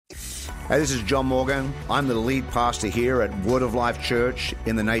Hey, this is John Morgan. I'm the lead pastor here at Word of Life Church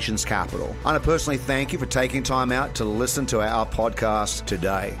in the nation's capital. I want to personally thank you for taking time out to listen to our podcast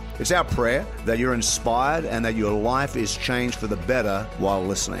today. It's our prayer that you're inspired and that your life is changed for the better while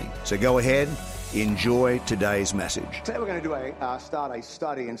listening. So go ahead, enjoy today's message. Today we're going to start a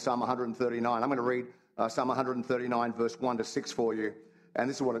study in Psalm 139. I'm going to read Psalm 139 verse 1 to 6 for you. And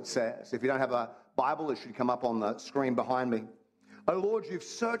this is what it says. If you don't have a Bible, it should come up on the screen behind me. O Lord, you've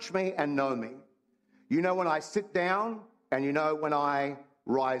searched me and know me. You know when I sit down and you know when I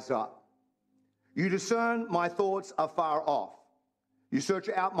rise up. You discern my thoughts afar off. You search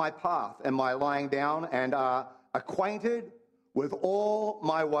out my path and my lying down and are acquainted with all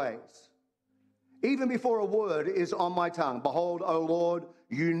my ways. Even before a word is on my tongue, behold, O Lord,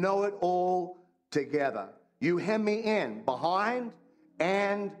 you know it all together. You hem me in behind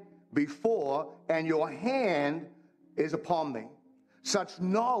and before, and your hand is upon me. Such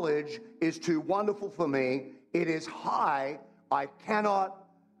knowledge is too wonderful for me. It is high. I cannot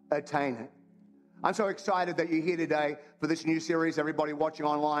attain it. I'm so excited that you're here today for this new series. Everybody watching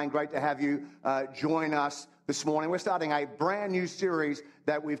online, great to have you join us this morning. We're starting a brand new series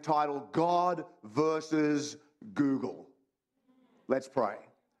that we've titled God versus Google. Let's pray.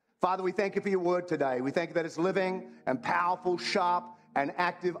 Father, we thank you for your word today. We thank you that it's living and powerful, sharp and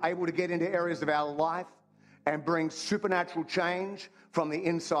active, able to get into areas of our life and bring supernatural change from the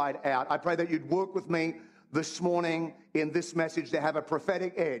inside out. I pray that you'd work with me this morning in this message to have a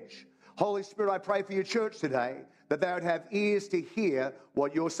prophetic edge. Holy Spirit, I pray for your church today that they would have ears to hear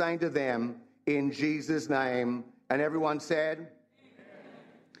what you're saying to them in Jesus' name. And everyone said,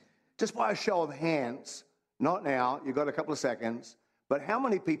 Amen. Just by a show of hands, not now, you've got a couple of seconds, but how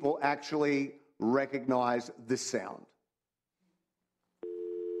many people actually recognize this sound?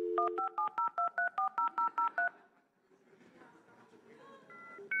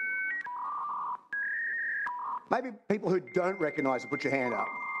 Maybe people who don't recognize it, put your hand up.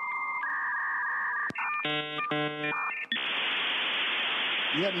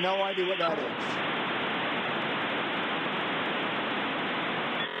 You have no idea what that is.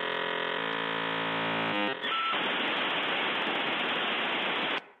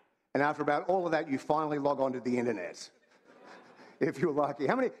 And after about all of that, you finally log on to the internet, if you're lucky.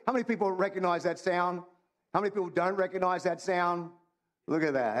 How many people recognize that sound? How many people don't recognize that sound? Look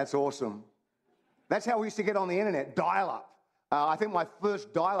at that. That's awesome. That's how we used to get on the internet, dial-up. I think my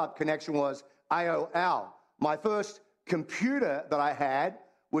first dial-up connection was AOL. My first computer that I had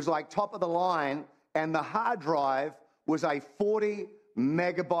was like top of the line, and the hard drive was a 40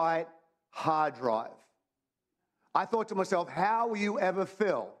 megabyte hard drive. I thought to myself, how will you ever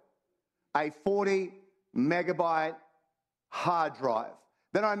fill a 40 megabyte hard drive?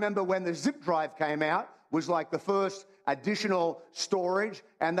 Then I remember when the zip drive came out, was like the first additional storage,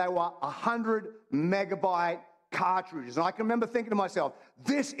 and they were 100 megabyte cartridges. And I can remember thinking to myself,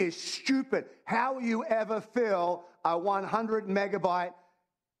 this is stupid. How will you ever fill a 100 megabyte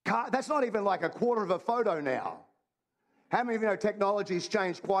That's not even like a quarter of a photo now. How many of you know technology's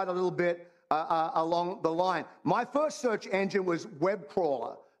changed quite a little bit along the line? My first search engine was web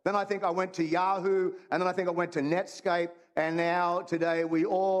crawler. Then I think I went to Yahoo, and then I think I went to Netscape, and now today we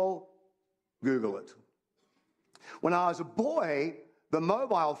all Google it. When I was a boy, the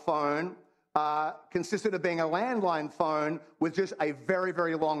mobile phone consisted of being a landline phone with just a very,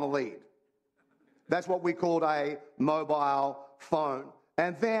 very long lead. That's what we called a mobile phone.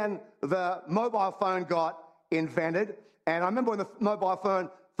 And then the mobile phone got invented. And I remember when the mobile phone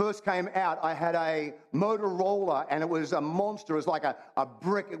first came out, I had a Motorola, and it was a monster. It was like a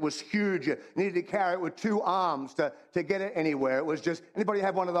brick. It was huge. You needed to carry it with two arms to get it anywhere. It was just, anybody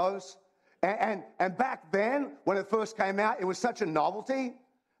have one of those? And back then, when it first came out, it was such a novelty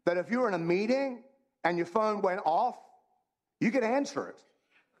that if you were in a meeting and your phone went off, you could answer it.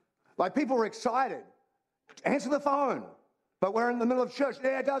 Like, people were excited. Answer the phone. But we're in the middle of church.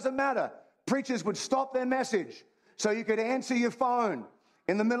 Yeah, it doesn't matter. Preachers would stop their message so you could answer your phone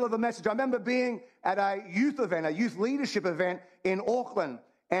in the middle of the message. I remember being at a youth event, a youth leadership event in Auckland,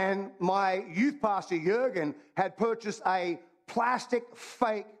 and my youth pastor, Jurgen, had purchased a plastic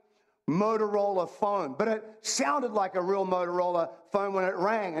fake Motorola phone, but it sounded like a real Motorola phone when it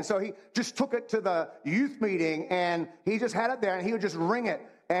rang. And so he just took it to the youth meeting, and he just had it there, and he would just ring it.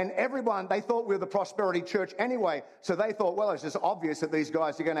 And everyone, they thought we were the Prosperity Church anyway, so they thought, well, it's just obvious that these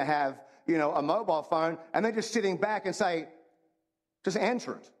guys are going to have, you know, a mobile phone, and they're just sitting back and say, just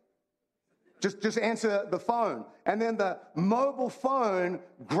answer it. Just answer the phone. And then the mobile phone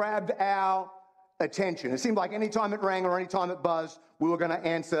grabbed our attention. It seemed like any time it rang or any time it buzzed, we were going to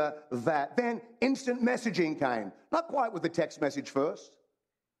answer that. Then instant messaging came. Not quite with the text message first.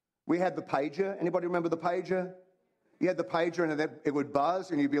 We had the pager. Anybody remember the pager? You had the pager and it would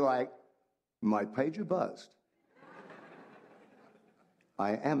buzz and you'd be like, my pager buzzed.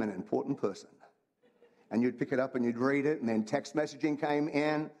 I am an important person. And you'd pick it up and you'd read it, and then text messaging came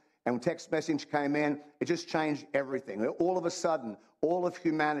in. And when text message came in, it just changed everything. All of a sudden, all of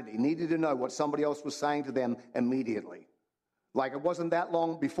humanity needed to know what somebody else was saying to them immediately. Like, it wasn't that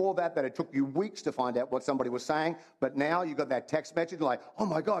long before that it took you weeks to find out what somebody was saying. But now you got that text message, like, oh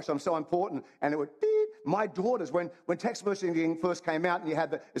my gosh, I'm so important. And it would beep. My daughters, when text messaging first came out, and you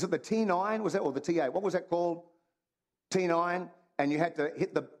had is it the T9? Was that, or the T8? What was that called? T9. And you had to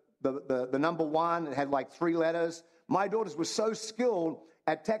hit the number 1. It had like 3 letters. My daughters were so skilled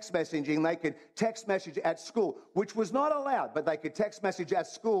at text messaging, they could text message at school, which was not allowed, but they could text message at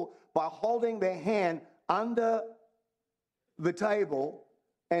school by holding their hand under the table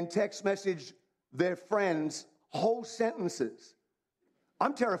and text message their friends whole sentences.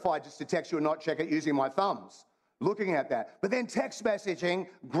 I'm terrified just to text you and not check it using my thumbs, looking at that. But then text messaging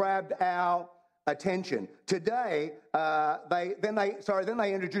grabbed our attention. Today, then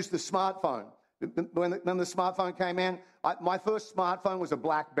they introduced the smartphone. When the smartphone came in, my first smartphone was a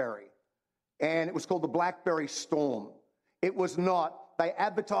BlackBerry, and it was called the BlackBerry Storm. It was not. They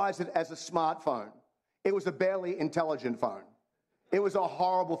advertised it as a smartphone. It was a barely intelligent phone. It was a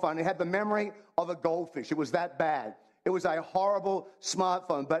horrible phone. It had the memory of a goldfish. It was that bad. It was a horrible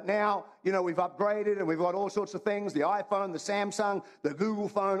smartphone. But now, we've upgraded and we've got all sorts of things. The iPhone, the Samsung, the Google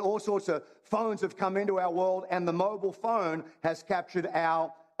phone, all sorts of phones have come into our world, and the mobile phone has captured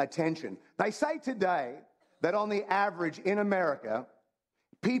our attention. They say today that on the average in America,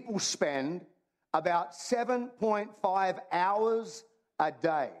 people spend about 7.5 hours a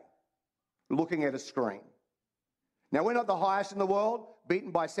day looking at a screen. Now, we're not the highest in the world,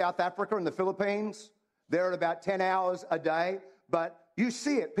 beaten by South Africa and the Philippines. They're at about 10 hours a day, but you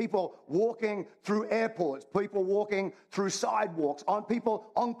see it. People walking through airports, people walking through sidewalks, people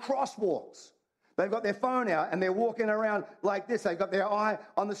on crosswalks. They've got their phone out and they're walking around like this. They've got their eye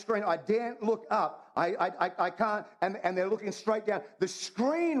on the screen. I daren't look up. I can't. And they're looking straight down. The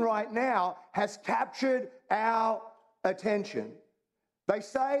screen right now has captured our attention. They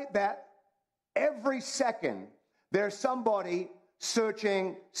say that every second there's somebody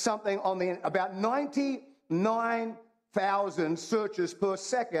searching something on the internet. About 99,000 searches per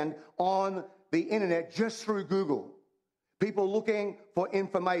second on the internet just through Google. People looking for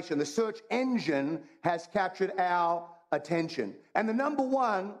information. The search engine has captured our attention. And the number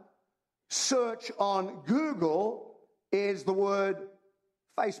 1 search on Google is the word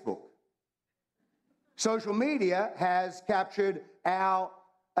Facebook. Social media has captured our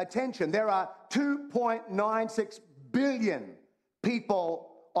attention. There are 2.96 billion people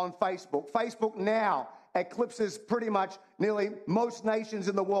on Facebook. Facebook now eclipses pretty much nearly most nations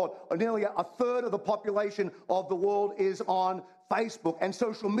in the world. Nearly a third of the population of the world is on Facebook. And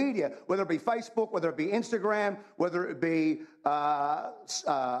social media, whether it be Facebook, whether it be Instagram, whether it be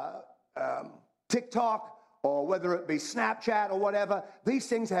TikTok, or whether it be Snapchat or whatever, these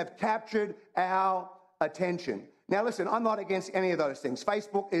things have captured our attention. Now listen, I'm not against any of those things.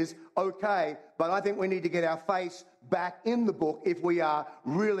 Facebook is okay, but I think we need to get our face back in the book if we are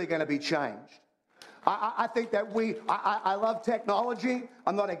really going to be changed. I think that I love technology.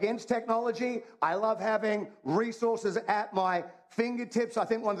 I'm not against technology. I love having resources at my fingertips. I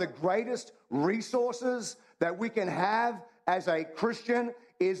think one of the greatest resources that we can have as a Christian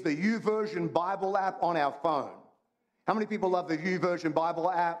is the YouVersion Bible app on our phone. How many people love the YouVersion Bible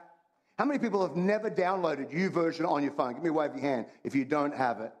app? How many people have never downloaded YouVersion on your phone? Give me a wave of your hand if you don't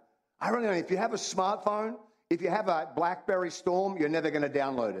have it. I really don't know. If you have a smartphone, if you have a BlackBerry Storm, you're never going to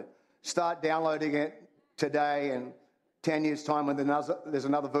download it. Start downloading it today, and 10 years' time when there's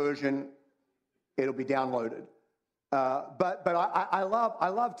another version, it'll be downloaded. But I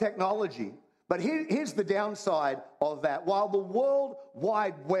love technology. But here's the downside of that. While the World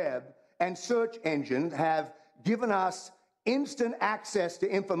Wide Web and search engines have given us instant access to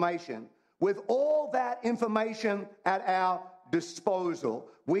information, with all that information at our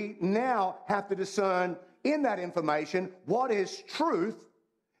disposal, we now have to discern in that information what is truth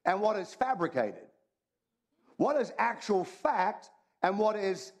and what is fabricated. What is actual fact and what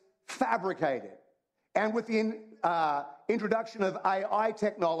is fabricated? And with the introduction of AI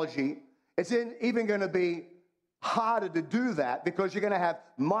technology, it's even going to be harder to do that, because you're going to have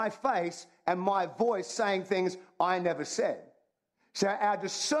my face and my voice saying things I never said. So our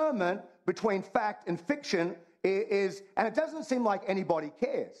discernment between fact and fiction is, and it doesn't seem like anybody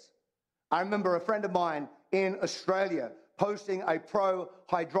cares. I remember a friend of mine in Australia posting a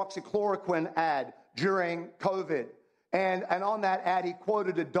pro-hydroxychloroquine ad during COVID. And on that ad, he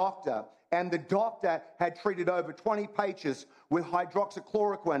quoted a doctor. And the doctor had treated over 20 patients with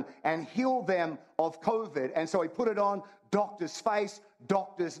hydroxychloroquine and healed them of COVID. And so he put it on doctor's face,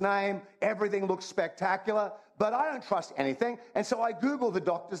 doctor's name. Everything looks spectacular. But I don't trust anything. And so I Googled the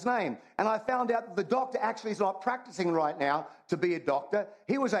doctor's name. And I found out that the doctor actually is not practicing right now to be a doctor.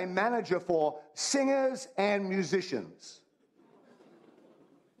 He was a manager for singers and musicians.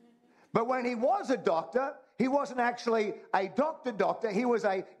 But when he was a doctor, he wasn't actually a doctor. He was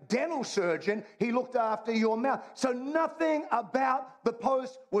a dental surgeon. He looked after your mouth. So nothing about the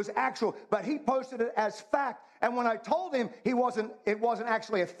post was actual, but he posted it as fact. And when I told him it wasn't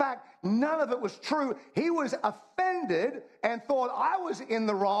actually a fact, none of it was true. He was offended and thought I was in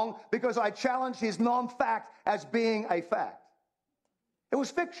the wrong because I challenged his non-fact as being a fact. It was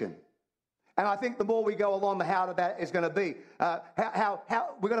fiction. And I think the more we go along, the harder that is going to be.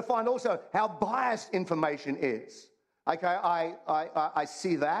 How we're going to find also how biased information is. Okay, I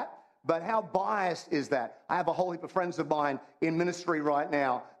see that, but how biased is that? I have a whole heap of friends of mine in ministry right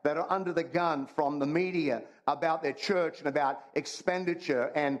now that are under the gun from the media about their church and about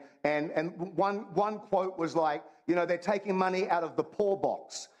expenditure. And one quote was like, you know, they're taking money out of the poor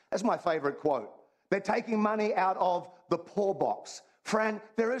box. That's my favorite quote. They're taking money out of the poor box. Friend,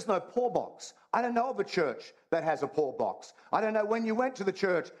 there is no poor box. I don't know of a church that has a poor box. I don't know when you went to the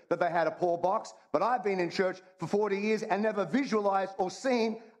church that they had a poor box, but I've been in church for 40 years and never visualized or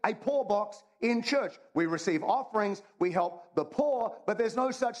seen a poor box in church. We receive offerings, we help the poor, but there's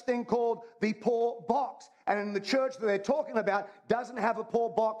no such thing called the poor box. And in the church that they're talking about doesn't have a poor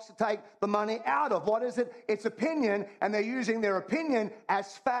box to take the money out of. What is it? It's opinion, and they're using their opinion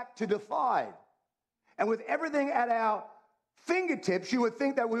as fact to divide. And with everything at our fingertips, you would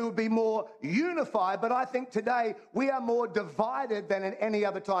think that we would be more unified, but I think today we are more divided than in any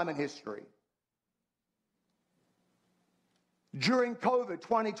other time in history. During COVID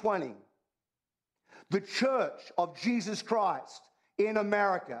 2020, the Church of Jesus Christ in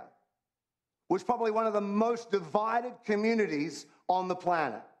America was probably one of the most divided communities on the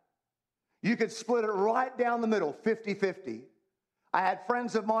planet. You could split it right down the middle, 50-50. I had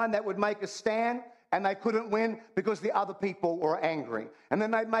friends of mine that would make a stand and they couldn't win because the other people were angry. And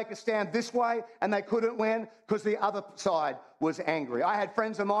then they'd make a stand this way and they couldn't win because the other side was angry. I had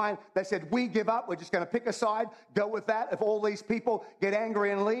friends of mine that said, we give up, we're just going to pick a side, go with that. If all these people get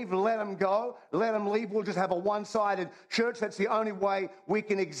angry and leave, let them go, let them leave. We'll just have a one-sided church. That's the only way we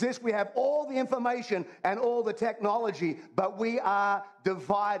can exist. We have all the information and all the technology, but we are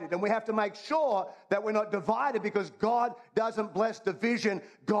divided. And we have to make sure that we're not divided because God doesn't bless division,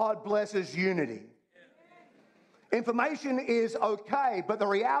 God blesses unity. Information is okay, but the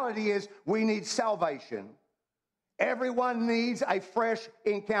reality is we need salvation. Everyone needs a fresh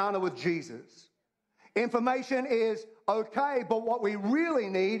encounter with Jesus. Information is okay, but what we really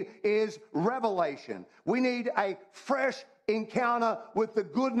need is revelation. We need a fresh encounter with the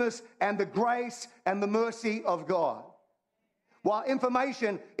goodness and the grace and the mercy of God. While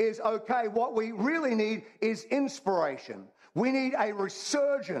information is okay, what we really need is inspiration. We need a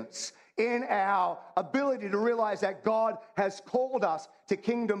resurgence in our ability to realize that God has called us to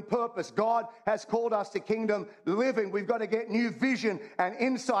kingdom purpose. God has called us to kingdom living. We've got to get new vision and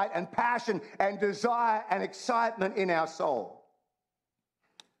insight and passion and desire and excitement in our soul.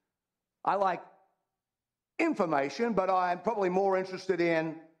 I like information, but I'm probably more interested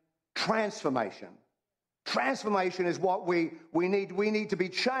in transformation. Transformation is what we need. We need to be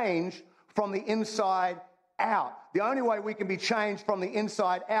changed from the inside out. The only way we can be changed from the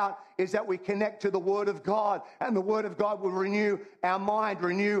inside out is that we connect to the Word of God, and the Word of God will renew our mind,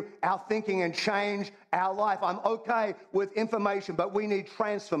 renew our thinking, and change our life. I'm okay with information, but we need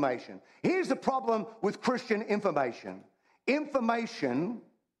transformation. Here's the problem with Christian information. Information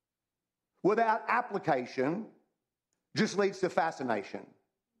without application just leads to fascination.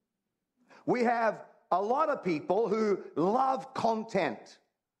 We have a lot of people who love content.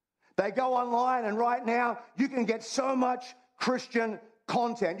 They go online, and right now you can get so much Christian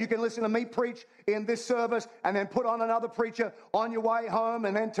content. You can listen to me preach in this service and then put on another preacher on your way home,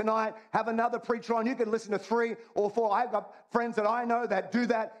 and then tonight have another preacher on. You can listen to 3 or 4. I've got friends that I know that do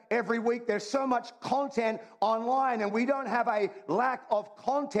that every week. There's so much content online, and we don't have a lack of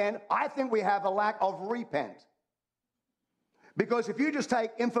content. I think we have a lack of repent. Because if you just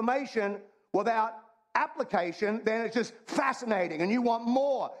take information without application, then it's just fascinating and you want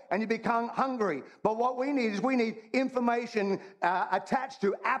more and you become hungry. But what we need is information attached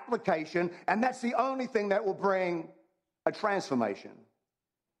to application, and that's the only thing that will bring a transformation.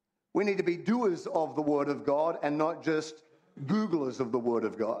 We need to be doers of the Word of God and not just Googlers of the Word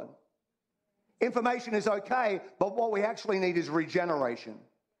of God. Information is okay, but what we actually need is regeneration.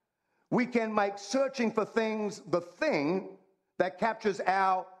 We can make searching for things the thing that captures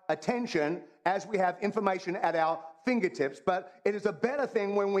our attention as we have information at our fingertips. But it is a better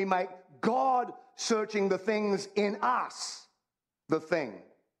thing when we make God searching the things in us the thing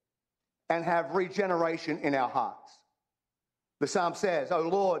and have regeneration in our hearts. The psalm says, "Oh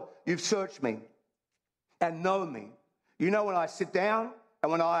Lord, you've searched me and know me. You know when I sit down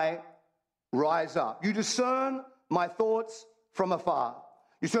and when I rise up. You discern my thoughts from afar.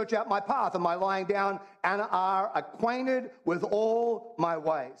 You search out my path and my lying down and are acquainted with all my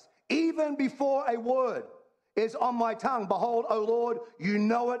ways. Even before a word is on my tongue, behold, O Lord, you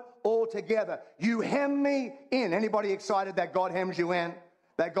know it altogether. You hem me in." Anybody excited that God hems you in?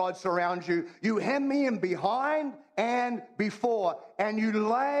 That God surrounds you? You hem me in behind and before, and you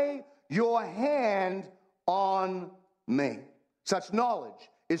lay your hand on me. Such knowledge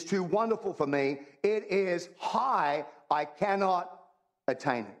is too wonderful for me. It is high, I cannot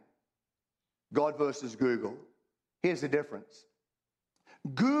attain it. God versus Google. Here's the difference.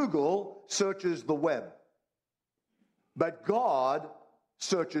 Google searches the web, but God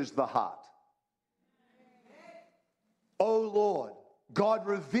searches the heart. Oh Lord, God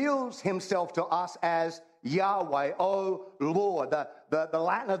reveals himself to us as Yahweh, oh Lord. The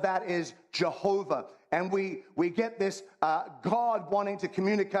Latin of that is Jehovah. And we get this God wanting to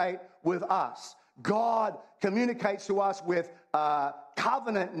communicate with us. God communicates to us with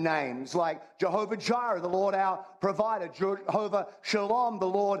covenant names like Jehovah Jireh, the Lord our provider, Jehovah Shalom, the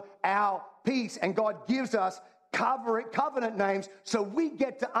Lord our peace. And God gives us covenant names so we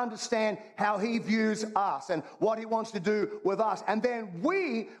get to understand how he views us and what he wants to do with us. And then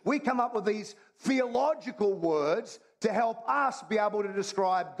we come up with these theological words to help us be able to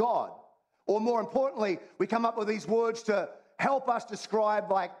describe God. Or more importantly, we come up with these words to help us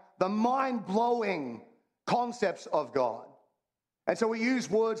describe like the mind-blowing concepts of God. And so we use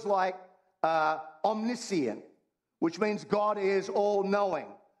words like omniscient, which means God is all-knowing.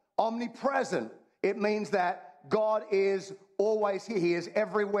 Omnipresent, it means that God is always here. He is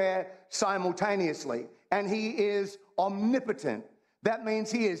everywhere simultaneously. And he is omnipotent. That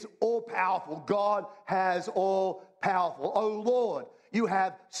means he is all-powerful. God has all-powerful. Oh, Lord, you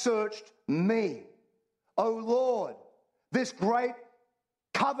have searched me. Oh, Lord, this great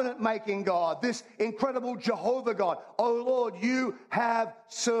covenant-making God, this incredible Jehovah God. Oh, Lord, you have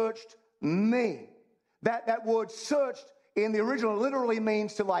searched me. That word searched in the original literally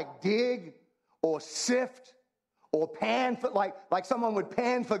means to like dig or sift or pan for, like someone would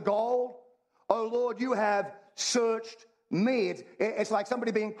pan for gold. Oh, Lord, you have searched me. It's like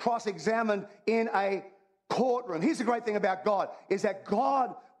somebody being cross-examined in a courtroom. Here's the great thing about God, is that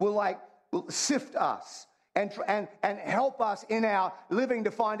God will sift us and help us in our living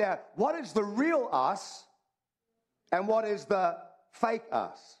to find out what is the real us and what is the fake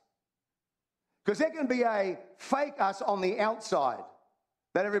us. Because there can be a fake us on the outside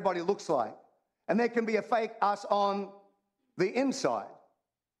that everybody looks like, and there can be a fake us on the inside.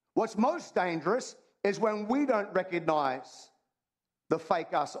 What's most dangerous is when we don't recognize the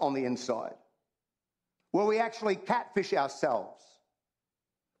fake us on the inside, where we actually catfish ourselves,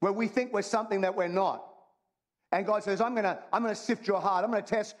 where we think we're something that we're not. And God says, I'm gonna sift your heart. I'm gonna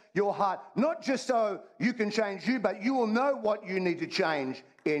test your heart, not just so you can change you, but you will know what you need to change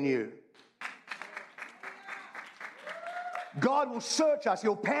in you. God will search us.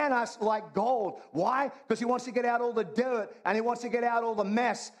 He'll pan us like gold. Why? Because he wants to get out all the dirt, and he wants to get out all the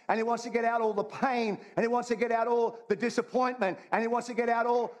mess, and he wants to get out all the pain, and he wants to get out all the disappointment, and he wants to get out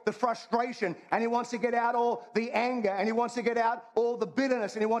all the frustration, and he wants to get out all the anger, and he wants to get out all the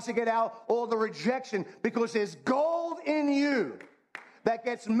bitterness, and he wants to get out all the rejection, because there's gold in you that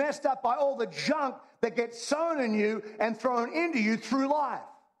gets messed up by all the junk that gets sown in you and thrown into you through life.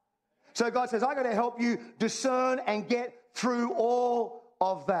 So God says, I got to help you discern and get through all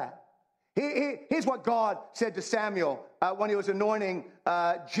of that. Here's what God said to Samuel when he was anointing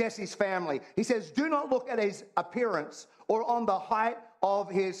Jesse's family. He says, do not look at his appearance or on the height of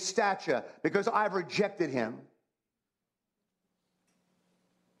his stature, because I've rejected him.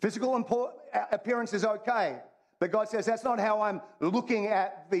 Physical appearance is okay, but God says, that's not how I'm looking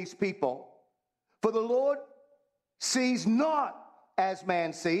at these people. For the Lord sees not as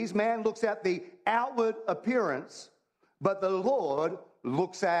man sees. Man looks at the outward appearance, but the Lord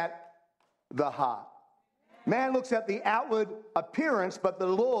looks at the heart. Man looks at the outward appearance, but the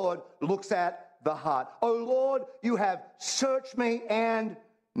Lord looks at the heart. Oh Lord, you have searched me and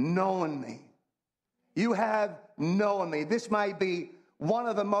known me. You have known me. This may be one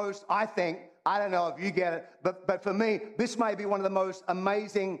of the most, I don't know if you get it, but for me, this may be one of the most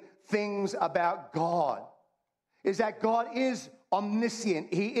amazing things about God is that God is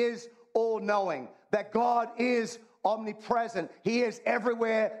omniscient. He is all-knowing. That God is omnipresent. He is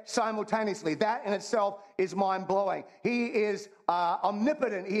everywhere simultaneously. That in itself is mind-blowing. He is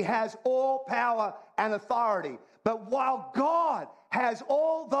omnipotent. He has all power and authority. But while God has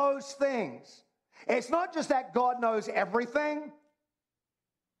all those things, it's not just that God knows everything,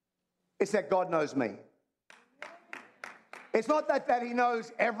 it's that God knows me. It's not that he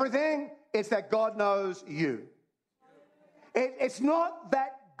knows everything, it's that God knows you. It's not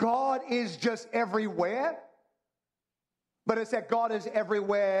that God is just everywhere, but it's that God is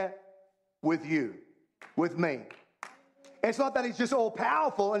everywhere with you, with me. It's not that he's just all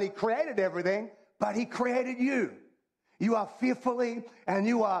powerful and he created everything, but he created you. You are fearfully and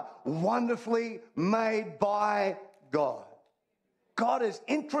you are wonderfully made by God. God is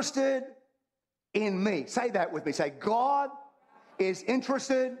interested in me. Say that with me. Say, God is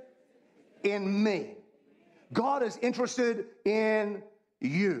interested in me. God is interested in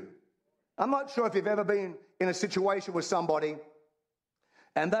you. I'm not sure if you've ever been in a situation with somebody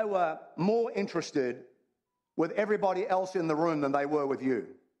and they were more interested with everybody else in the room than they were with you.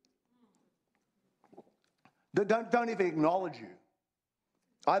 Don't even acknowledge you.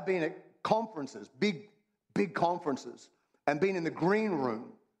 I've been at conferences, big conferences, and been in the green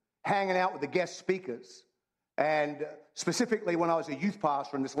room hanging out with the guest speakers. And specifically when I was a youth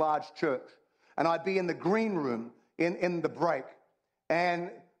pastor in this large church, and I'd be in the green room in the break,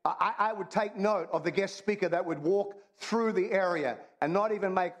 and I would take note of the guest speaker that would walk through the area and not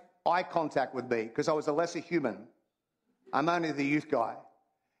even make eye contact with me because I was a lesser human. I'm only the youth guy.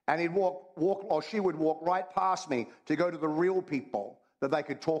 And he'd walk, or she would walk right past me to go to the real people that they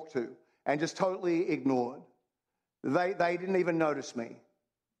could talk to, and just totally ignored. They didn't even notice me.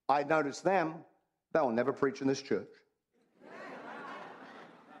 I noticed them. They will never preach in this church.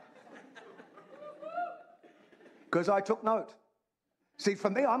 Because I took note. See, for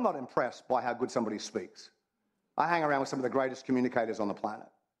me, I'm not impressed by how good somebody speaks. I hang around with some of the greatest communicators on the planet.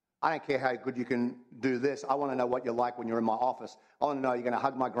 I don't care how good you can do this. I want to know what you're like when you're in my office. I want to know you're going to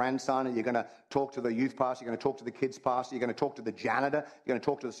hug my grandson, and you're going to talk to the youth pastor, you're going to talk to the kids pastor, you're going to talk to the janitor, you're going to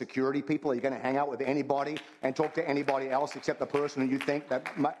talk to the security people, you're going to hang out with anybody and talk to anybody else except the person who you think that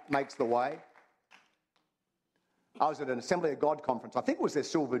makes the way. I was at an Assembly of God conference. I think it was their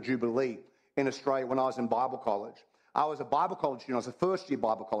Silver Jubilee in Australia when I was in Bible college. I was a Bible college student. I was a first-year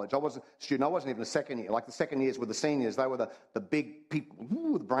Bible college. I wasn't a student. I wasn't even a second year. Like the second years were the seniors. They were the big people,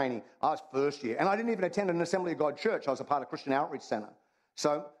 the brainy. I was first year. And I didn't even attend an Assembly of God church. I was a part of Christian Outreach Center.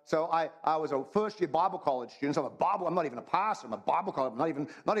 So I was a first-year Bible college student. So I'm not even a pastor. I'm a Bible college. I'm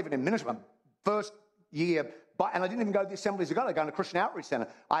not even in ministry. I'm first year. And I didn't even go to the Assemblies of God. I go to Christian Outreach Center.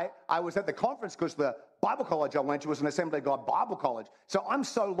 I was at the conference because the Bible college I went to was an Assembly of God Bible college. So I'm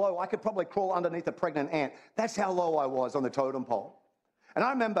so low, I could probably crawl underneath a pregnant ant. That's how low I was on the totem pole. And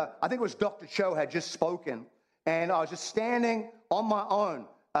I remember, I think it was Dr. Cho had just spoken, and I was just standing on my own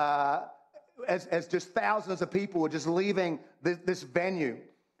as just thousands of people were just leaving this venue.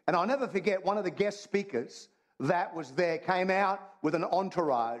 And I'll never forget, one of the guest speakers that was there came out with an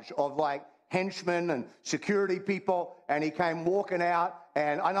entourage of like henchmen and security people, and he came walking out,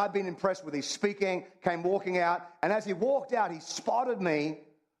 and I'd been impressed with his speaking, came walking out, and as he walked out, he spotted me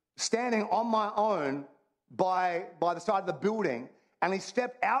standing on my own by the side of the building, and he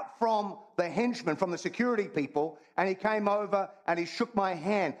stepped out from the henchmen, from the security people, and he came over and he shook my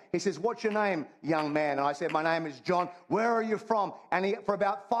hand. He says, "What's your name, young man?" And I said, "My name is John. Where are you from?" And for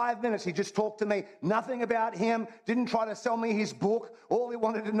about 5 minutes, he just talked to me. Nothing about him. Didn't try to sell me his book. All he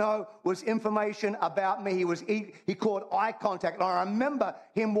wanted to know was information about me. He caught eye contact. And I remember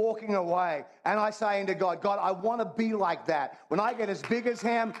him walking away. And I saying to God, "God, I want to be like that. When I get as big as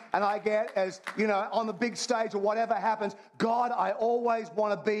him and I get as, on the big stage or whatever happens, God, I always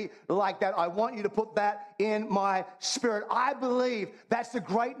want to be like that. I want you to put that in my spirit." I believe that's the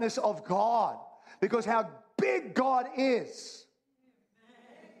greatness of God, because how big God is.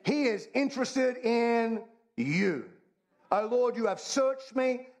 He is interested in you. "Oh Lord, you have searched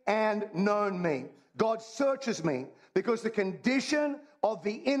me and known me." God searches me because the condition of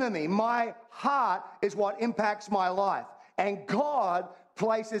the enemy, my heart, is what impacts my life. And God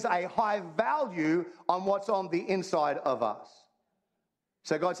places a high value on what's on the inside of us.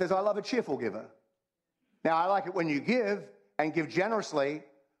 So God says, "I love a cheerful giver." Now, I like it when you give and give generously,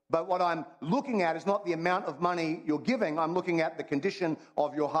 but what I'm looking at is not the amount of money you're giving. I'm looking at the condition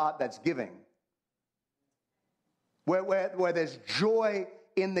of your heart that's giving. Where there's joy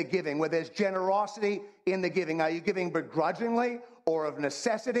in the giving, where there's generosity in the giving. Are you giving begrudgingly or of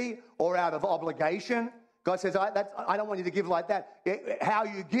necessity or out of obligation? God says, I don't want you to give like that. How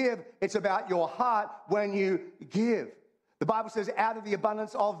you give, it's about your heart when you give. The Bible says, out of the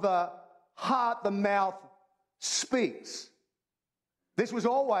abundance of the heart, the mouth speaks. This was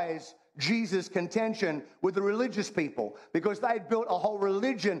always Jesus' contention with the religious people, because they'd built a whole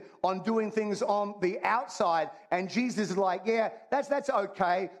religion on doing things on the outside, and Jesus is like, yeah, that's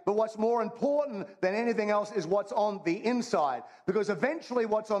okay, but what's more important than anything else is what's on the inside, because eventually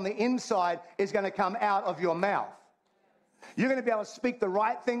what's on the inside is going to come out of your mouth. You're going to be able to speak the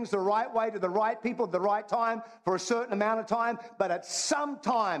right things the right way to the right people at the right time for a certain amount of time, but at some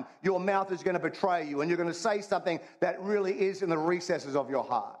time your mouth is going to betray you, and you're going to say something that really is in the recesses of your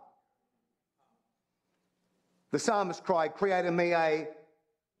heart. The psalmist cried, create in me a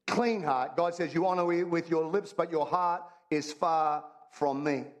clean heart. God says, you honor me with your lips, but your heart is far from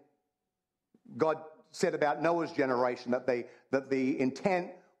me. God said about Noah's generation that the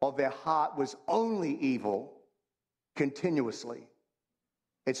intent of their heart was only evil continuously.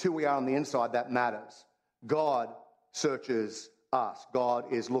 It's who we are on the inside that matters. God searches us. God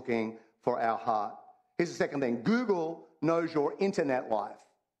is looking for our heart. Here's the second thing. Google knows your internet life,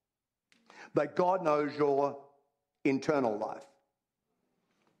 but God knows your internal life.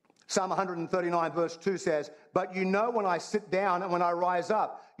 Psalm 139 verse 2 says, but you know when I sit down and when I rise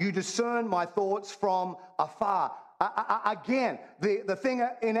up, you discern my thoughts from afar. Again, the thing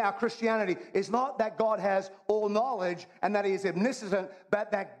in our Christianity is not that God has all knowledge and that he is omniscient, but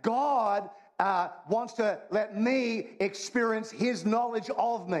that God wants to let me experience his knowledge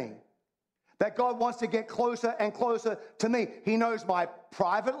of me. That God wants to get closer and closer to me. He knows my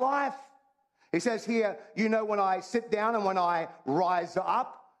private life. He says here, you know when I sit down and when I rise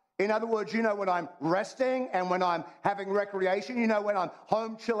up. In other words, you know when I'm resting and when I'm having recreation. You know when I'm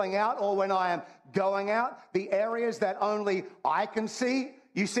home chilling out or when I am going out. The areas that only I can see.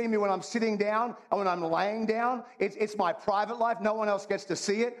 You see me when I'm sitting down and when I'm laying down. It's my private life. No one else gets to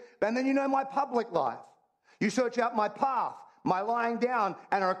see it. And then you know my public life. You search out my path, my lying down,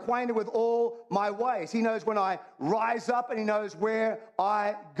 and are acquainted with all my ways. He knows when I rise up and he knows where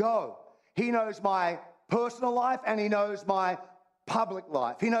I go. He knows my personal life and he knows my public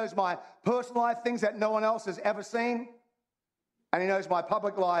life. He knows my personal life, things that no one else has ever seen. And he knows my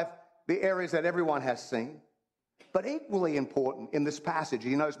public life, the areas that everyone has seen. But equally important in this passage,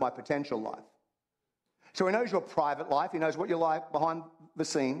 he knows my potential life. So he knows your private life. He knows what you're like behind the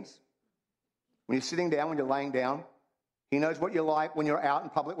scenes. When you're sitting down, when you're laying down. He knows what you're like when you're out in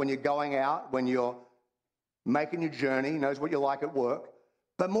public, when you're going out, when you're making your journey. He knows what you're like at work.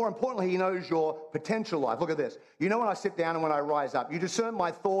 But more importantly, he knows your potential life. Look at this. You know when I sit down and when I rise up. You discern my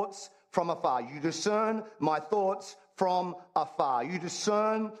thoughts from afar. You discern my thoughts from afar. You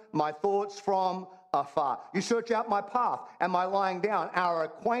discern my thoughts from afar. You search out my path and my lying down, are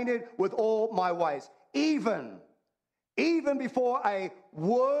acquainted with all my ways. Even before a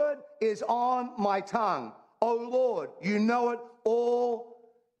word is on my tongue, O Lord, you know it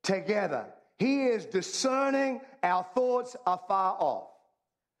all together. He is discerning our thoughts afar off.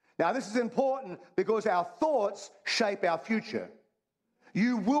 Now, this is important because our thoughts shape our future.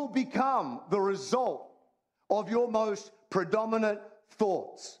 You will become the result of your most predominant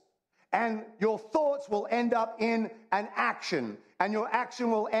thoughts. And your thoughts will end up in an action. And your action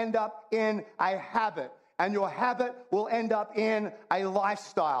will end up in a habit. And your habit will end up in a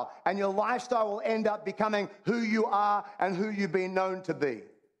lifestyle. And your lifestyle will end up becoming who you are and who you've been known to be.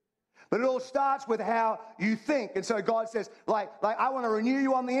 But it all starts with how you think. And so God says, like I want to renew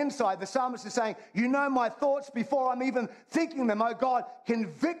you on the inside. The psalmist is saying, you know my thoughts before I'm even thinking them. Oh God,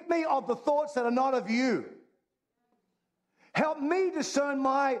 convict me of the thoughts that are not of you. Help me discern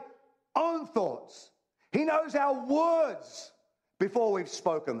my own thoughts. He knows our words before we've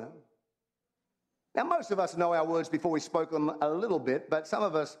spoken them. Now, most of us know our words before we spoke them a little bit, but some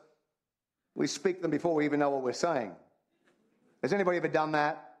of us, we speak them before we even know what we're saying. Has anybody ever done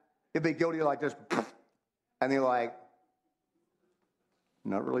that? You'd be guilty like this, and you're like,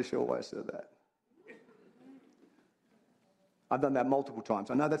 not really sure why I said that. I've done that multiple times.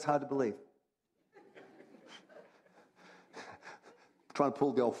 I know that's hard to believe. Trying to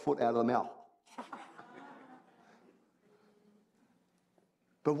pull the old foot out of the mouth.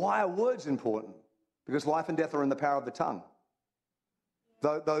 But why are words important? Because life and death are in the power of the tongue.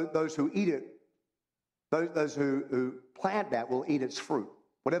 Those who eat it, those who plant that will eat its fruit.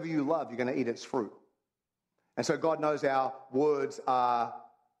 Whatever you love, you're going to eat its fruit. And so God knows our words are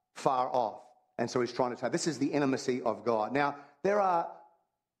far off. And so he's trying to tell. This is the intimacy of God. Now, there are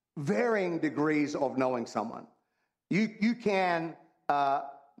varying degrees of knowing someone. You can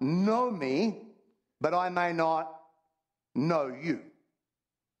know me, but I may not know you.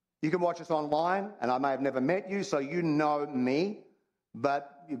 You can watch us online, and I may have never met you, so you know me,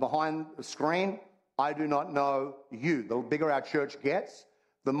 but behind the screen, I do not know you. The bigger our church gets,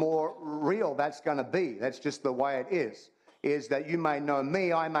 the more real that's going to be. That's just the way it is that you may know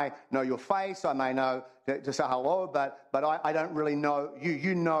me, I may know your face, I may know to say hello, but I don't really know you.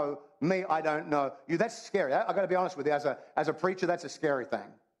 You know me, I don't know you. That's scary. I've got to be honest with you. As a preacher, that's a scary thing.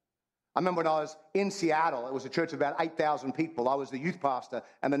 I remember when I was in Seattle, it was a church of about 8,000 people. I was the youth pastor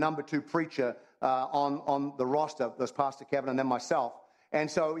and the number 2 preacher on the roster. There was Pastor Kevin and then myself. And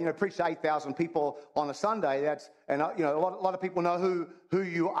so, preach to 8,000 people on a Sunday. A lot of people know who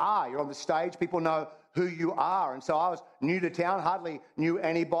you are. You're on the stage. People know who you are. And so I was new to town, hardly knew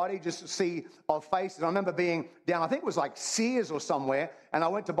anybody, just see of faces. I remember being down, I think it was like Sears or somewhere, and I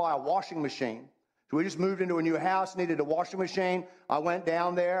went to buy a washing machine. So we just moved into a new house, needed a washing machine. I went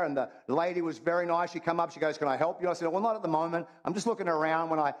down there, and the lady was very nice. She came up, she goes, "Can I help you?" I said, "Well, not at the moment. I'm just looking around.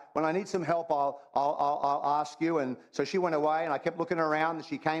 When I need some help, I'll ask you." And so she went away, and I kept looking around, and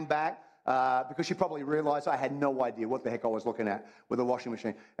she came back because she probably realized I had no idea what the heck I was looking at with a washing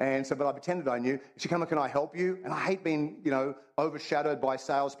machine. And so, but I pretended I knew. She came up, "Can I help you?" And I hate being, overshadowed by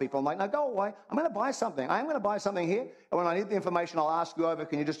salespeople. I'm like, "No, go away. I'm going to buy something. I am going to buy something here. And when I need the information, I'll ask you over.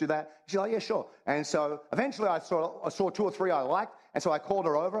 Can you just do that?" She's like, "Yeah, sure." And so eventually I saw 2 or 3 I liked. And so I called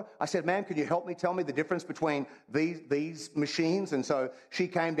her over. I said, "Ma'am, could you help me tell me the difference between these machines?" And so she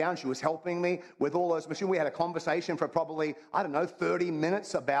came down. She was helping me with all those machines. We had a conversation for probably, 30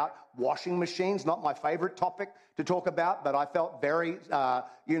 minutes about washing machines. Not my favorite topic to talk about, but I felt very,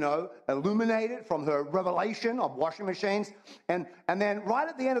 illuminated from her revelation of washing machines. And then right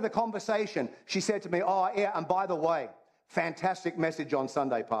at the end of the conversation, she said to me, "Oh, yeah, and by the way, fantastic message on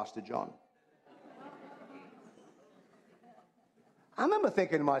Sunday, Pastor John." I remember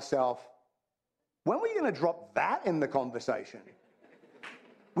thinking to myself, when were you going to drop that in the conversation?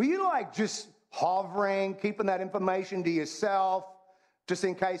 Were you just hovering, keeping that information to yourself, just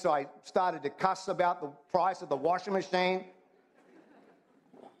in case I started to cuss about the price of the washing machine?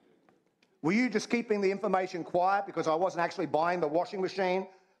 Were you just keeping the information quiet because I wasn't actually buying the washing machine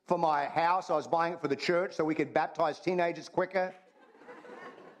for my house? I was buying it for the church so we could baptize teenagers quicker?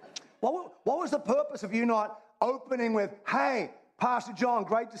 What was the purpose of you not opening with, "Hey, Pastor John,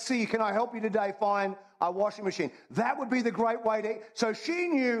 great to see you. Can I help you today find a washing machine?" That would be the great way to... So she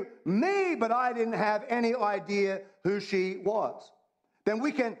knew me, but I didn't have any idea who she was. Then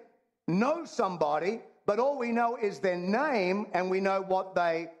we can know somebody, but all we know is their name and we know what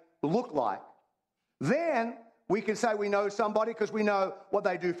they look like. Then we can say we know somebody because we know what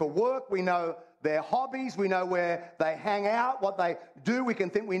they do for work, we know their hobbies, we know where they hang out, what they do. We can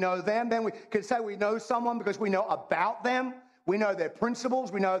think we know them. Then we can say we know someone because we know about them. We know their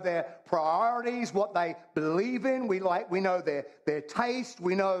principles, we know their priorities, what they believe in, we know their taste,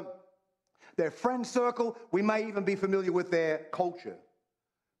 we know their friend circle, we may even be familiar with their culture.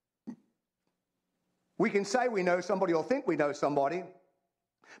 We can say we know somebody or think we know somebody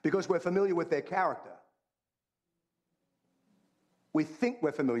because we're familiar with their character. We think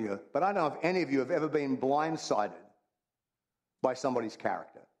we're familiar, but I don't know if any of you have ever been blindsided by somebody's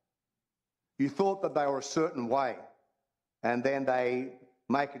character. You thought that they were a certain way, and then they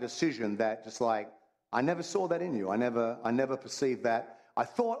make a decision that just like, "I never saw that in you. I never perceived that. I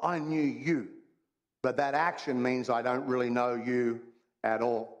thought I knew you, but that action means I don't really know you at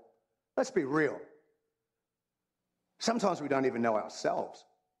all." Let's be real. Sometimes we don't even know ourselves.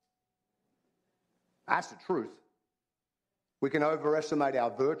 That's the truth. We can overestimate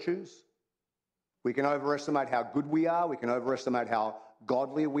our virtues. We can overestimate how good we are. We can overestimate how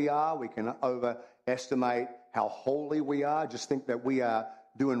godly we are. We can overestimate how holy we are. Just think that we are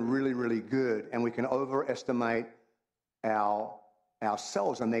doing really, really good. And we can overestimate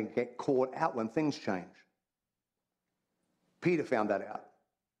ourselves and then get caught out when things change. Peter found that out.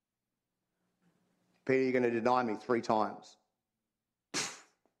 "Peter, you're going to deny me 3 times.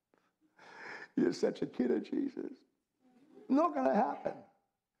 You're such a kid of Jesus. Not going to happen.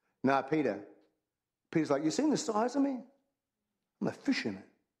 No, Peter's like, "You seen the size of me? I'm a fisherman.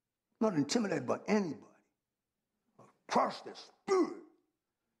 Not intimidated by anybody. I trust the Spirit."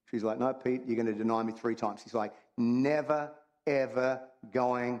 She's like, "No, Pete, you're going to deny me 3 times. He's like, "Never, ever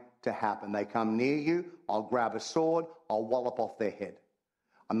going to happen. They come near you, I'll grab a sword, I'll wallop off their head.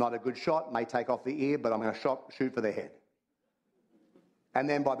 I'm not a good shot, may take off the ear, but I'm going to shoot for their head." And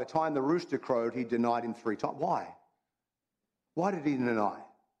then by the time the rooster crowed, he denied him 3 times. Why? Why did he deny?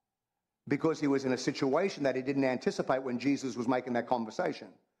 Because he was in a situation that he didn't anticipate when Jesus was making that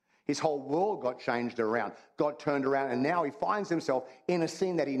conversation. His whole world got changed around, got turned around, and now he finds himself in a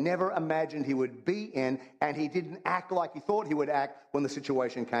scene that he never imagined he would be in, and he didn't act like he thought he would act when the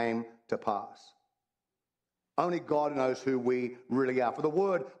situation came to pass. Only God knows who we really are. For the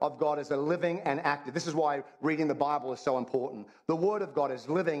Word of God is a living and active. This is why reading the Bible is so important. The Word of God is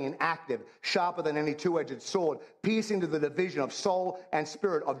living and active, sharper than any two-edged sword, piercing to the division of soul and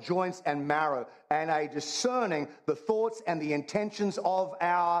spirit, of joints and marrow, and a discerning the thoughts and the intentions of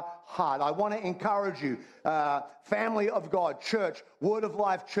our heart. I want to encourage you, family of God, church, Word of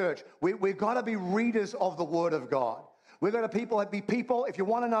Life church, we've got to be readers of the Word of God. We've got to be people, if you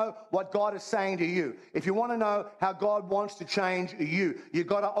want to know what God is saying to you, if you want to know how God wants to change you, you've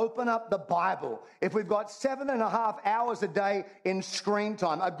got to open up the Bible. If we've got 7.5 hours a day in screen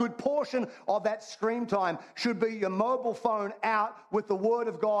time, a good portion of that screen time should be your mobile phone out with the Word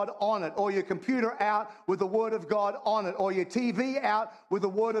of God on it, or your computer out with the Word of God on it, or your TV out with the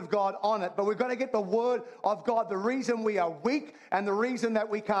Word of God on it. But we've got to get the Word of God. The reason we are weak, and the reason that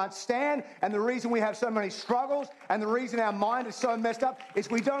we can't stand, and the reason we have so many struggles, and the reason our mind is so messed up is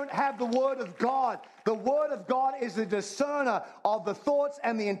we don't have the Word of God. The Word of God is the discerner of the thoughts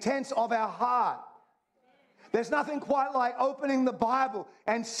and the intents of our heart. There's nothing quite like opening the Bible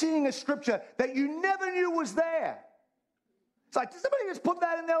and seeing a scripture that you never knew was there. It's like, did somebody just put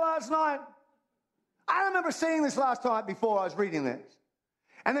that in there last night? I remember seeing this last night before I was reading this.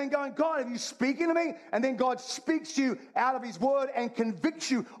 And then going, God, are you speaking to me? And then God speaks to you out of His Word and convicts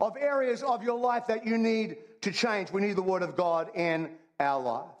you of areas of your life that you need to change. We need the Word of God in our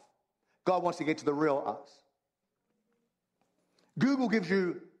life. God wants to get to the real us. Google gives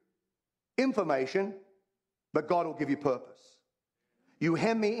you information, but God will give you purpose. You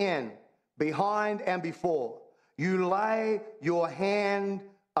hem me in, behind and before. You lay your hand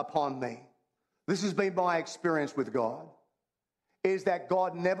upon me. This has been my experience with God, is that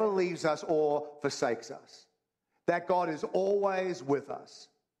God never leaves us or forsakes us. That God is always with us.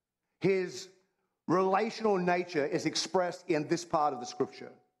 His relational nature is expressed in this part of the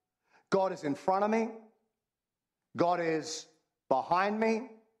scripture. God is in front of me. God is behind me.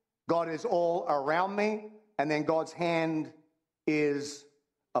 God is all around me. And then God's hand is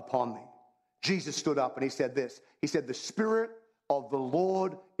upon me. Jesus stood up and he said this. He said, the Spirit of the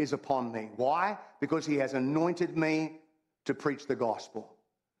Lord is upon me. Why? Because He has anointed me to preach the gospel.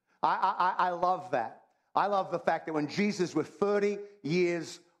 I love that. I love the fact that when Jesus was 30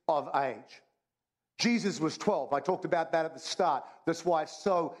 years of age, Jesus was 12. I talked about that at the start. That's why it's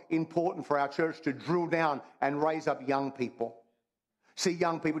so important for our church to drill down and raise up young people. See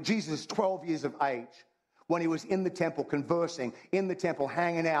young people. Jesus is 12 years of age when he was in the temple, conversing, in the temple,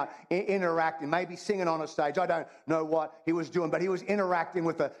 hanging out, interacting, maybe singing on a stage. I don't know what he was doing, but he was interacting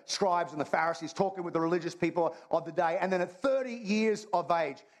with the scribes and the Pharisees, talking with the religious people of the day. And then at 30 years of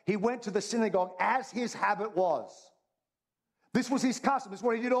age, he went to the synagogue as his habit was. This was his custom. This is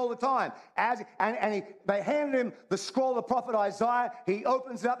what he did all the time. They handed him the scroll of the prophet Isaiah. He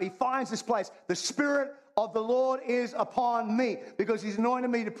opens it up. He finds this place. The Spirit of the Lord is upon me because He's anointed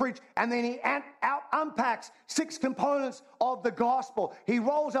me to preach. And then he unpacks 6 components of the gospel. He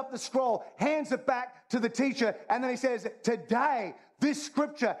rolls up the scroll, hands it back to the teacher, and then he says, today, this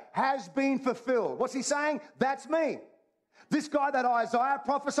scripture has been fulfilled. What's he saying? That's me. This guy that Isaiah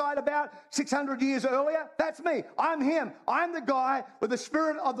prophesied about 600 years earlier, that's me. I'm him. I'm the guy where the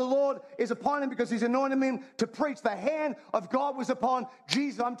Spirit of the Lord is upon him because He's anointed me to preach. The hand of God was upon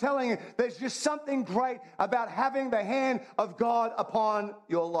Jesus. I'm telling you, there's just something great about having the hand of God upon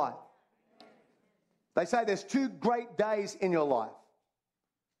your life. They say there's 2 great days in your life.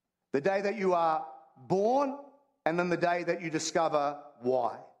 The day that you are born and then the day that you discover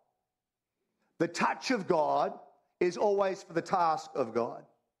why. The touch of God is always for the task of God.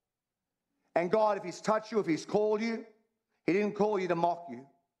 And God, if He's touched you, if He's called you, He didn't call you to mock you.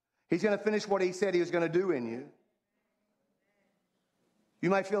 He's going to finish what He said He was going to do in you.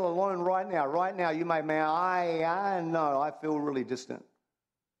 You may feel alone right now. Right now, you may, I know, I feel really distant.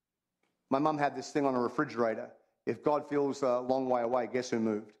 My mum had this thing on a refrigerator. If God feels a long way away, guess who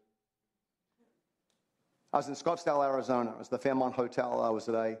moved? I was in Scottsdale, Arizona. It was the Fairmont Hotel. I was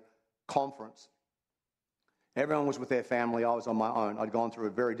at a conference. Everyone was with their family. I was on my own. I'd gone through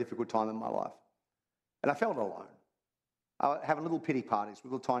a very difficult time in my life. And I felt alone. I was having little pity parties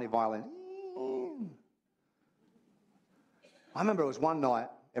with little tiny violins. I remember it was one night,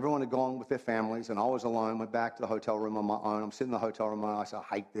 everyone had gone with their families, and I was alone, went back to the hotel room on my own. I'm sitting in the hotel room, and I said,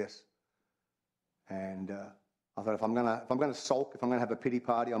 I hate this. And I thought, if I'm going to sulk, if I'm going to have a pity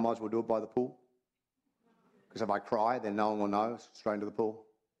party, I might as well do it by the pool. Because if I cry, then no one will know. Straight into the pool.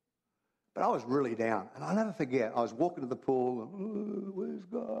 But I was really down. And I'll never forget, I was walking to the pool, and, where's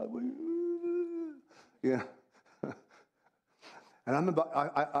God? Yeah. And I remember,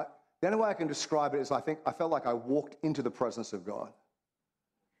 the only way I can describe it is I felt like I walked into the presence of God.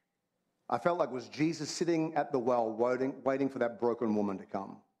 I felt like it was Jesus sitting at the well waiting for that broken woman to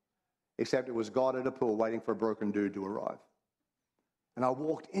come. Except it was God at a pool waiting for a broken dude to arrive. And I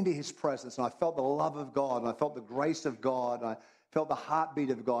walked into his presence and I felt the love of God and I felt the grace of God. And I felt the heartbeat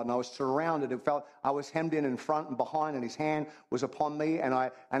of God, and I was surrounded. It felt I was hemmed in front and behind, and his hand was upon me, and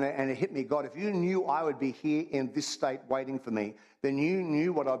it hit me. God, if you knew I would be here in this state waiting for me, then you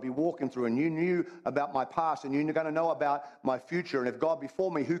knew what I'd be walking through, and you knew about my past, and you're going to know about my future. And if God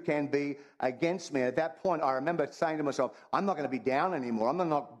before me, who can be against me? And at that point, I remember saying to myself, I'm not going to be down anymore. I'm not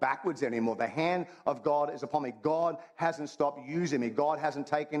knocked backwards anymore. The hand of God is upon me. God hasn't stopped using me. God hasn't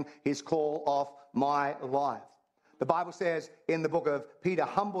taken his call off my life. The Bible says in the book of Peter,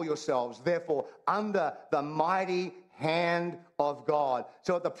 humble yourselves, therefore, under the mighty hand of God.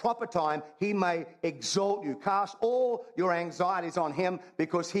 So at the proper time, he may exalt you. Cast all your anxieties on him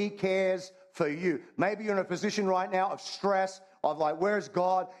because he cares for you. Maybe you're in a position right now of stress, of like, where's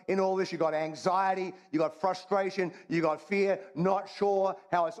God in all this? You got anxiety, you got frustration, you got fear, not sure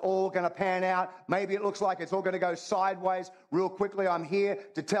how it's all going to pan out. Maybe it looks like it's all going to go sideways real quickly. I'm here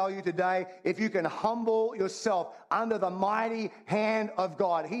to tell you today, if you can humble yourself under the mighty hand of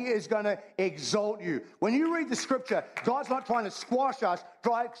God, he is going to exalt you. When you read the scripture, God's not trying to squash us,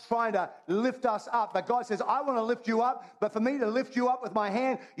 trying to lift us up. But God says, I want to lift you up, but for me to lift you up with my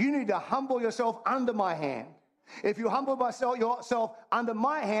hand, you need to humble yourself under my hand. If you humble yourself under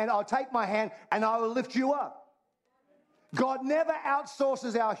my hand, I'll take my hand and I will lift you up. God never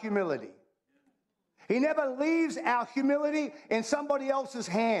outsources our humility. He never leaves our humility in somebody else's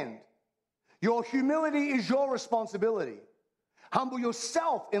hand. Your humility is your responsibility. Humble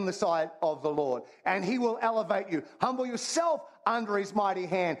yourself in the sight of the Lord, and he will elevate you. Humble yourself under his mighty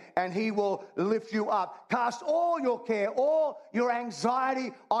hand, and he will lift you up. Cast all your care, all your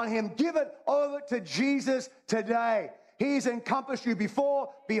anxiety on him. Give it over to Jesus today. He's encompassed you before,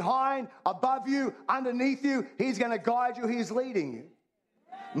 behind, above you, underneath you. He's going to guide you. He's leading you.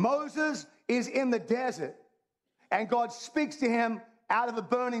 Moses is in the desert, and God speaks to him out of a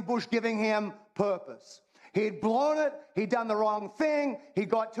burning bush, giving him purpose. He'd blown it. He'd done the wrong thing. He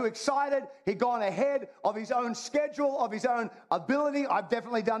got too excited. He'd gone ahead of his own schedule, of his own ability. I've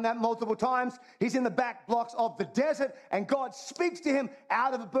definitely done that multiple times. He's in the back blocks of the desert, and God speaks to him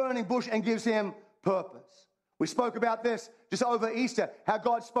out of a burning bush and gives him purpose. We spoke about this just over Easter, how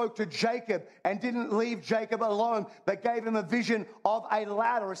God spoke to Jacob and didn't leave Jacob alone, but gave him a vision of a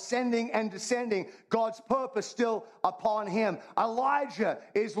ladder ascending and descending. God's purpose still upon him. Elijah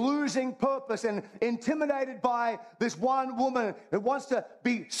is losing purpose and intimidated by this one woman who wants to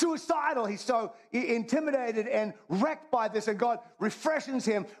be suicidal. He's so intimidated and wrecked by this, and God refreshes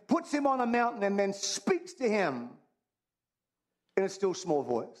him, puts him on a mountain, and then speaks to him in a still small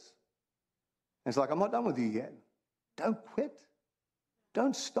voice. And it's like, I'm not done with you yet. Don't quit.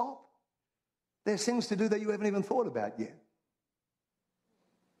 Don't stop. There's things to do that you haven't even thought about yet.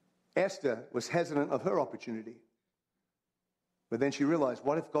 Esther was hesitant of her opportunity. But then she realized,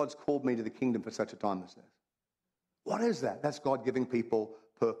 what if God's called me to the kingdom for such a time as this? What is that? That's God giving people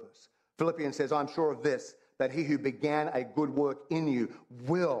purpose. Philippians says, I'm sure of this, that he who began a good work in you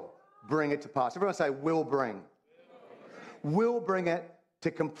will bring it to pass. Everyone say, will bring. Will bring it to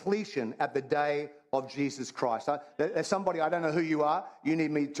completion at the day of Jesus Christ. There's somebody, I don't know who you are, you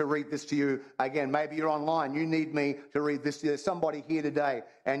need me to read this to you again. Maybe you're online, you need me to read this to you. There's somebody here today,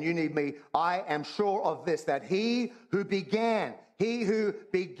 and you need me. I am sure of this, that he who began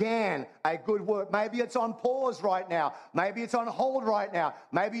a good work, maybe it's on pause right now, maybe it's on hold right now,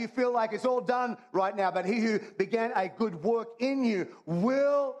 maybe you feel like it's all done right now, but he who began a good work in you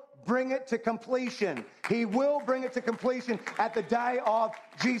will bring it to completion. He will bring it to completion at the day of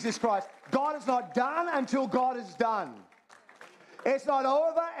Jesus Christ. God is not done until God is done. It's not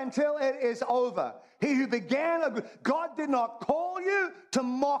over until it is over. He who began God did not call you to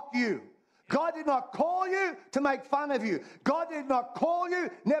mock you. God did not call you to make fun of you. God did not call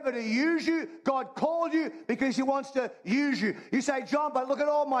you never to use you. God called you because he wants to use you. You say, John, but look at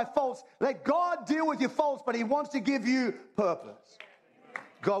all my faults. Let God deal with your faults, but he wants to give you purpose.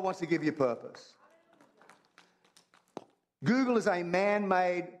 God wants to give you purpose. Google is a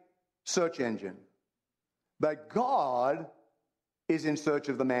man-made search engine, but God is in search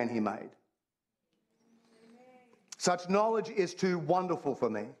of the man he made. Such knowledge is too wonderful for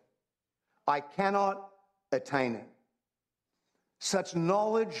me. I cannot attain it. Such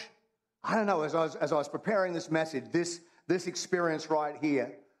knowledge, I don't know, as I was preparing this message, this experience right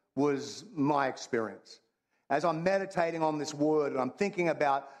here was my experience. As I'm meditating on this word and I'm thinking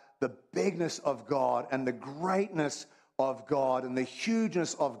about the bigness of God and the greatness of God and the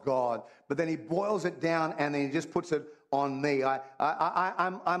hugeness of God, but then he boils it down and then he just puts it on me.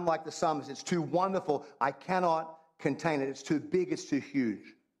 I'm like the psalmist. It's too wonderful. I cannot contain it. It's too big. It's too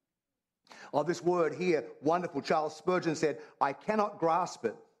huge. Oh, this word here, wonderful. Charles Spurgeon said, I cannot grasp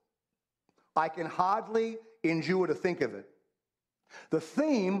it. I can hardly endure to think of it. The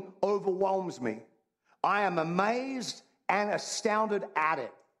theme overwhelms me. I am amazed and astounded at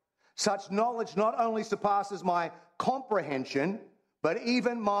it. Such knowledge not only surpasses my comprehension, but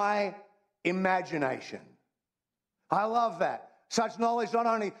even my imagination. I love that. Such knowledge not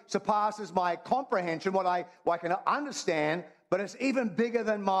only surpasses my comprehension, what I can understand, but it's even bigger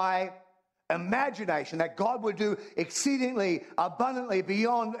than my imagination, that God would do exceedingly abundantly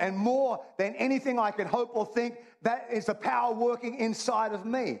beyond and more than anything I can hope or think. That is the power working inside of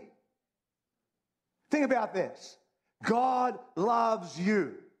me. Think about this. God loves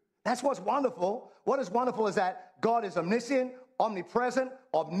you. That's what's wonderful. What is wonderful is that God is omniscient, omnipresent,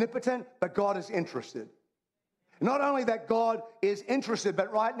 omnipotent, but God is interested. Not only that God is interested,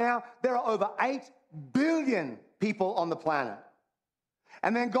 but right now there are over 8 billion people on the planet.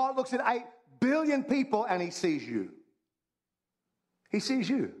 And then God looks at 8 billion people and he sees you. He sees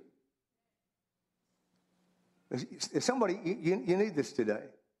you. If somebody, you need this today.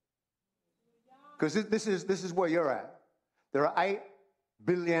 Because this is where you're at. There are 8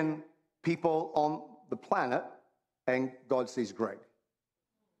 billion people on the planet and God sees Greg.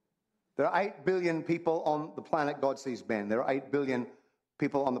 There are 8 billion people on the planet, God sees Ben. There are 8 billion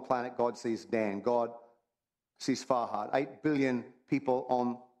people on the planet, God sees Dan. God sees Farhad. 8 billion people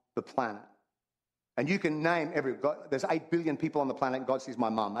on the planet. And you can name there's 8 billion people on the planet, God sees my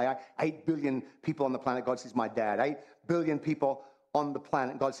mum. 8 billion people on the planet, God sees my dad. 8 billion people on the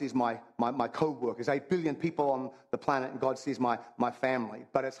planet, God sees my co-workers. 8 billion people on the planet, and God sees my family.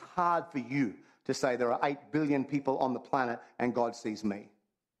 But it's hard for you to say there are 8 billion people on the planet, and God sees me.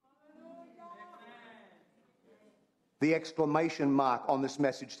 The exclamation mark on this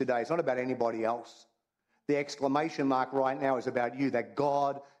message today is not about anybody else. The exclamation mark right now is about you, that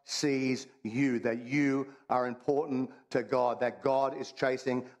God sees you, that you are important to God, that God is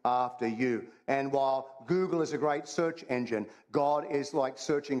chasing after you. And while Google is a great search engine, God is like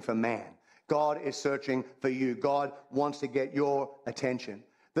searching for man. God is searching for you. God wants to get your attention.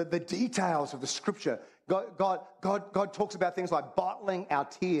 The details of the scripture, God talks about things like bottling our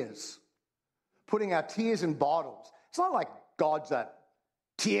tears, putting our tears in bottles. It's not like God's a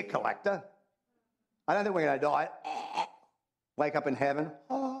tear collector. I don't think we're going to die. Wake up in heaven.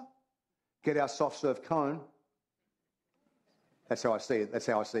 Get our soft serve cone. That's how I see it. That's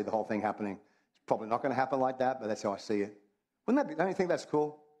how I see the whole thing happening. It's probably not going to happen like that, but that's how I see it. Don't you think that's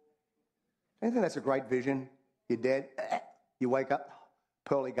cool? Don't you think that's a great vision? You're dead. You wake up.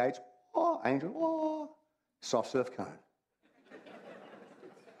 Pearly gates. Angel. Soft serve cone.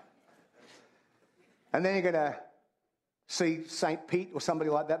 And then you're going to see St. Pete or somebody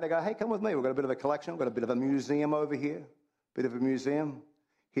like that. They go, hey, come with me. We've got a bit of a collection. We've got a bit of a museum over here. Bit of a museum.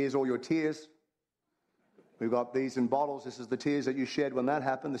 Here's all your tears. We've got these in bottles. This is the tears that you shed when that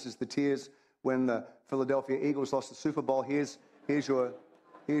happened. This is the tears when the Philadelphia Eagles lost the Super Bowl. Here's your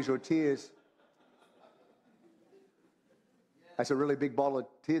tears. That's a really big bottle of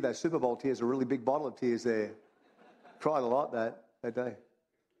tears. That Super Bowl tears, a really big bottle of tears there. Cried a lot that day.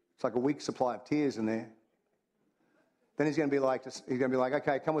 It's like a week's supply of tears in there. Then he's going to be like,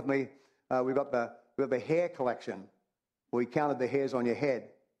 okay, come with me. We've got the hair collection. We counted the hairs on your head.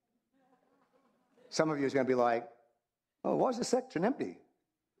 Some of you is going to be like, oh, why is the section empty?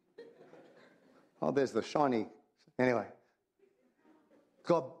 Oh, there's the shiny. Anyway,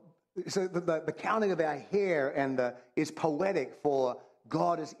 God. So the counting of our hair is poetic for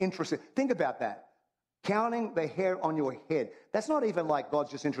God is interested. Think about that. Counting the hair on your head. That's not even like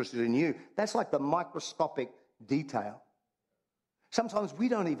God's just interested in you. That's like the microscopic detail. Sometimes we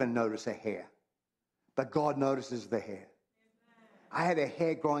don't even notice a hair, but God notices the hair. I had a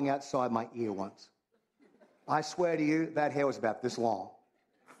hair growing outside my ear once. I swear to you, that hair was about this long.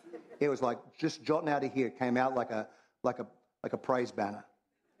 It was like just jotting out of here. It came out like a praise banner.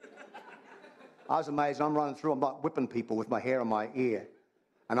 I was amazed. I'm running through. I'm like whipping people with my hair in my ear.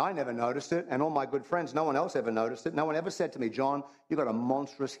 And I never noticed it. And all my good friends, no one else ever noticed it. No one ever said to me, John, you've got a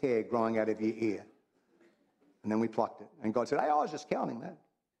monstrous hair growing out of your ear. And then we plucked it. And God said, hey, I was just counting that.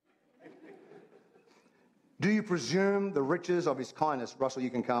 Do you presume the riches of his kindness, Russell, you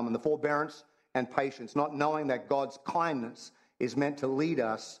can come, and the forbearance and patience, not knowing that God's kindness is meant to lead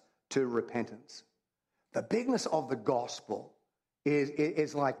us to repentance? The bigness of the gospel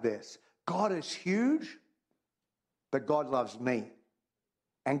is like this. God is huge, but God loves me.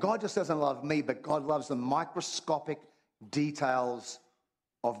 And God just doesn't love me, but God loves the microscopic details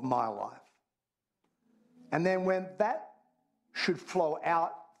of my life. And then when that should flow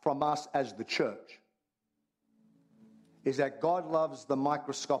out from us as the church, is that God loves the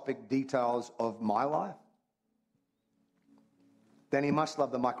microscopic details of my life, then he must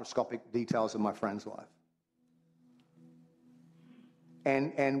love the microscopic details of my friend's life.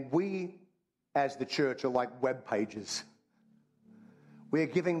 And we, as the church, are like web pages. We are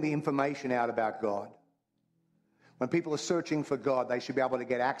giving the information out about God. When people are searching for God, they should be able to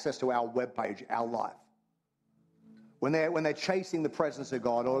get access to our web page, our life. When they're chasing the presence of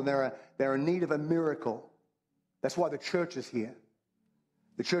God, or they're in need of a miracle, that's why the church is here.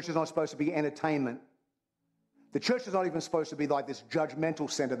 The church is not supposed to be entertainment. The church is not even supposed to be like this judgmental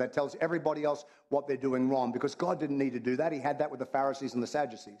center that tells everybody else what they're doing wrong, because God didn't need to do that. He had that with the Pharisees and the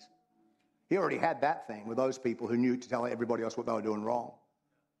Sadducees. He already had that thing with those people who knew to tell everybody else what they were doing wrong.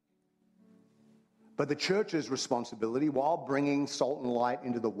 But the church's responsibility, while bringing salt and light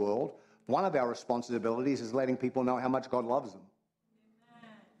into the world, one of our responsibilities is letting people know how much God loves them.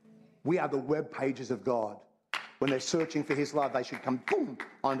 We are the web pages of God. When they're searching for his love, they should come, boom,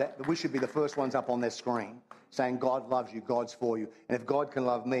 on that. We should be the first ones up on their screen saying, God loves you, God's for you. And if God can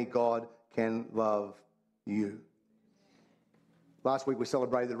love me, God can love you. Last week we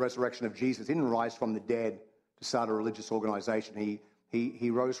celebrated the resurrection of Jesus. He didn't rise from the dead to start a religious organization. He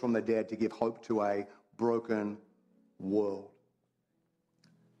rose from the dead to give hope to a broken world.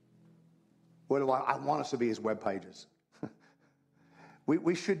 I want us to be his web pages.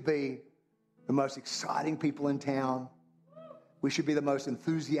 We should be the most exciting people in town. We should be the most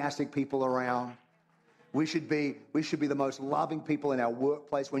enthusiastic people around. We should be the most loving people in our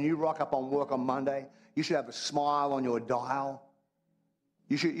workplace. When you rock up on work on Monday, you should have a smile on your dial.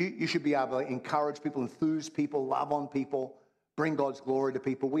 You should be able to encourage people, enthuse people, love on people, bring God's glory to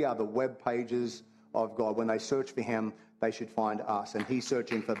people. We are the web pages of God. When they search for him, they should find us. And he's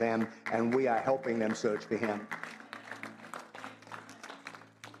searching for them, and we are helping them search for him.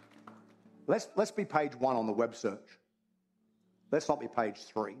 Let's be page 1 on the web search. Let's not be page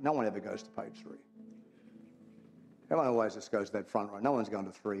 3. No one ever goes to page 3. Everyone always just goes to that front row. No one's going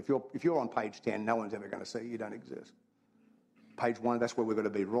to 3. If you're on page 10, no one's ever going to see you. You don't exist. Page 1, that's where we're going to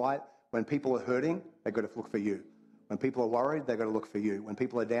be, right? When people are hurting, they've got to look for you. When people are worried, they've got to look for you. When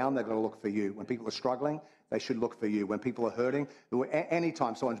people are down, they've got to look for you. When people are struggling, they should look for you. When people are hurting,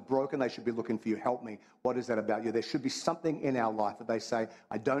 anytime someone's broken, they should be looking for you. Help me. What is that about you? There should be something in our life that they say,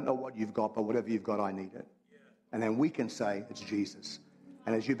 I don't know what you've got, but whatever you've got, I need it. Yeah. And then we can say, it's Jesus.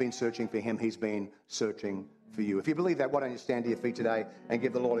 And as you've been searching for him, he's been searching for you. If you believe that, why don't you stand to your feet today and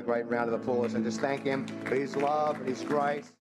give the Lord a great round of applause and just thank him for his love and his grace.